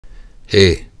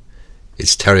Hey,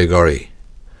 it's Terry Gorry,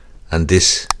 and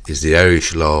this is the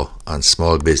Irish Law and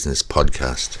Small Business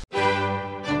podcast.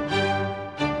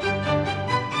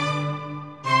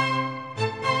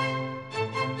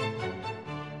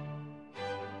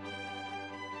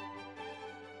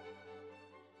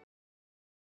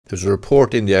 There's a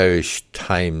report in the Irish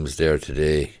Times there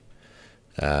today.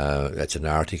 That's an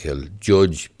article.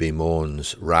 Judge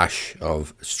bemoans rash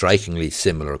of strikingly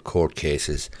similar court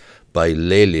cases by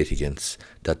lay litigants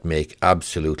that make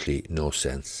absolutely no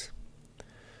sense.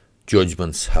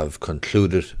 Judgments have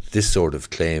concluded this sort of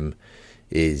claim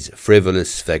is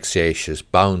frivolous, vexatious,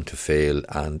 bound to fail,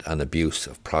 and an abuse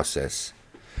of process.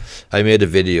 I made a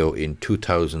video in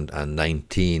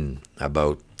 2019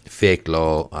 about fake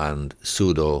law and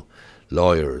pseudo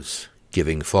lawyers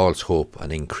giving false hope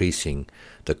and increasing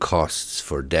the costs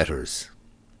for debtors.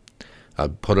 I'll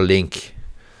put a link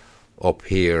up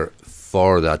here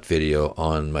for that video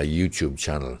on my YouTube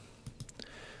channel.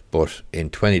 But in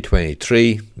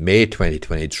 2023, May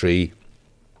 2023,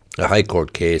 a High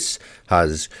Court case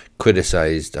has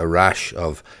criticised a rash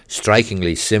of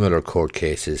strikingly similar court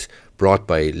cases brought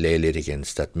by lay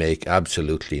litigants that make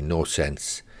absolutely no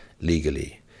sense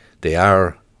legally. They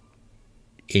are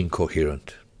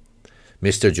incoherent.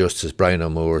 Mr. Justice Brian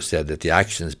O'Moore said that the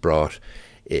actions brought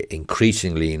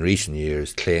increasingly in recent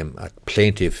years claim a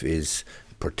plaintiff is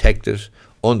protected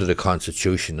under the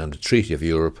Constitution and the Treaty of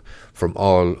Europe from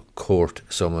all court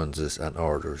summonses and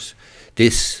orders.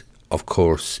 This, of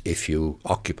course, if you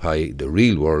occupy the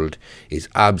real world, is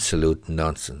absolute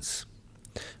nonsense.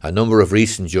 A number of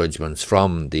recent judgments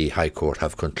from the High Court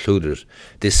have concluded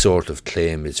this sort of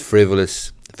claim is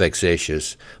frivolous,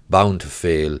 vexatious, bound to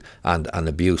fail, and an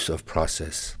abuse of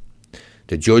process.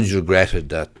 The judge regretted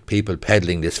that people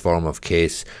peddling this form of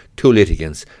case to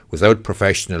litigants without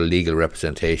professional legal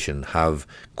representation have,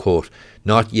 quote,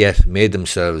 not yet made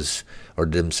themselves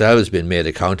been made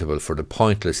accountable for the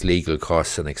pointless legal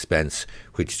costs and expense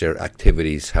which their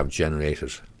activities have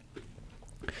generated.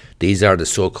 These are the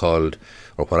so-called,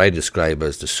 or what I describe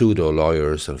as the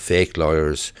pseudo-lawyers and fake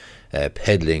lawyers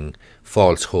peddling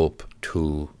false hope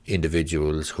to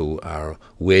individuals who are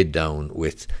weighed down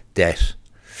with debt.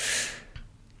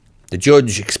 The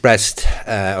judge expressed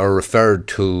or referred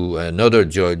to another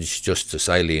judge, Justice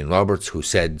Eileen Roberts, who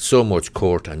said so much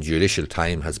court and judicial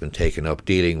time has been taken up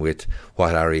dealing with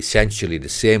what are essentially the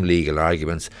same legal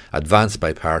arguments advanced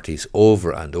by parties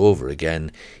over and over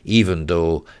again, even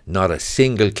though not a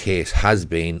single case has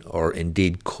been or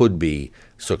indeed could be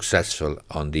successful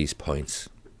on these points.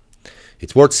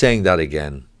 It's worth saying that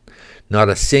again. Not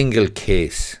a single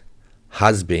case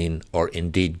has been or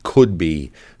indeed could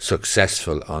be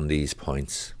successful on these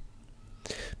points.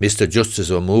 Mr. Justice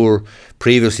O'Moore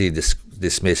previously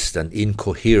dismissed an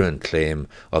incoherent claim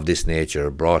of this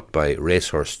nature brought by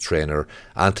racehorse trainer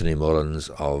Anthony Mullins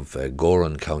of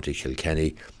Goran, County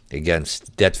Kilkenny,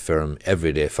 against debt firm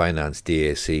Everyday Finance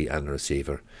DAC and the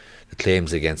receiver. The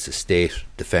claims against the state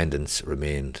defendants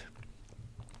remained.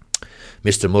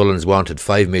 Mr. Mullins wanted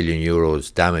 €5 million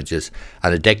damages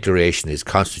and a declaration his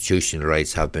constitutional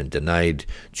rights have been denied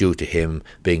due to him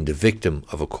being the victim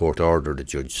of a court order, the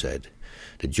judge said.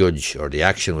 The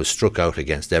action was struck out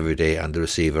against Everyday and the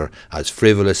receiver as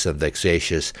frivolous and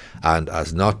vexatious and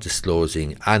as not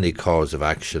disclosing any cause of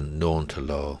action known to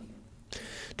law.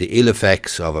 The ill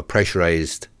effects of a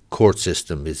pressurised court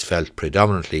system is felt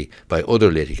predominantly by other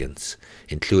litigants,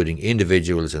 including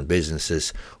individuals and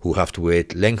businesses who have to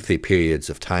wait lengthy periods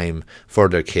of time for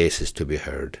their cases to be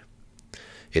heard.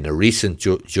 In a recent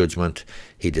judgment,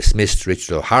 he dismissed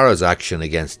Richard O'Hara's action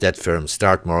against debt firm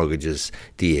Start Mortgages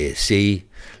DAC.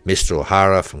 Mr.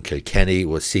 O'Hara from Kilkenny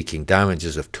was seeking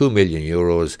damages of €2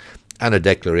 million and a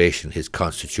declaration his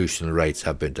constitutional rights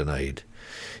have been denied.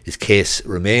 His case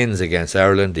remains against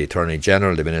Ireland, the Attorney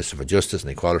General, the Minister for Justice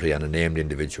and Equality, and a named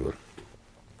individual.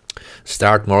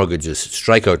 Start Mortgage's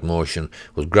strikeout motion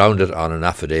was grounded on an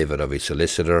affidavit of his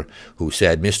solicitor who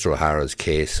said Mr. O'Hara's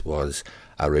case was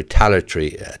a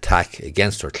retaliatory attack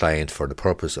against her client for the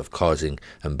purpose of causing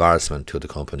embarrassment to the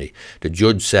company. The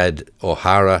judge said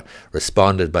O'Hara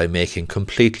responded by making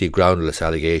completely groundless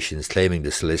allegations claiming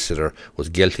the solicitor was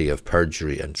guilty of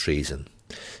perjury and treason.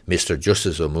 Mr.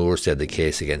 Justice O'Moore said the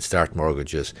case against Start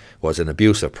Mortgages was an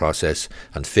abuse of process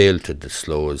and failed to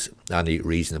disclose any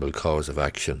reasonable cause of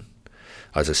action.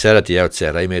 As I said at the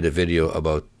outset, I made a video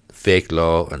about fake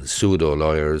law and pseudo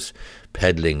lawyers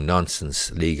peddling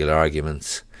nonsense legal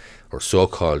arguments, or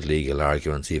so-called legal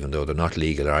arguments, even though they're not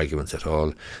legal arguments at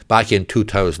all, back in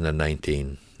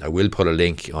 2019. I will put a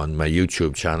link on my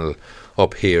YouTube channel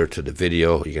up here to the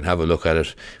video. You can have a look at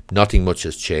it. Nothing much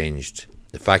has changed.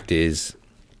 The fact is,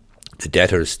 The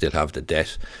debtors still have the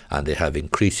debt, and they have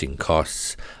increasing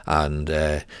costs,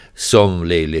 and some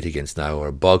lay litigants now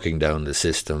are bogging down the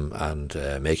system and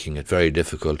making it very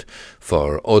difficult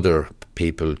for other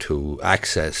people to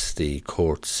access the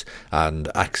courts and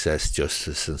access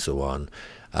justice and so on.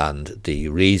 And the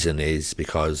reason is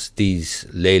because these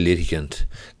lay litigant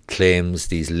claims,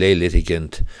 these lay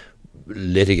litigants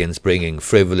bringing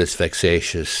frivolous,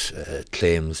 vexatious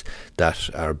claims that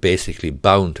are basically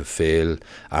bound to fail,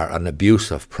 are an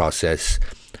abuse of process,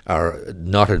 are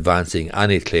not advancing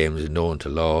any claims known to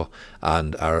law,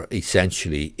 and are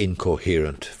essentially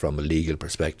incoherent from a legal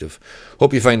perspective.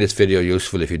 Hope you find this video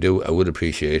useful. If you do, I would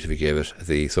appreciate if you gave it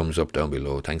the thumbs up down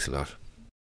below. Thanks a lot.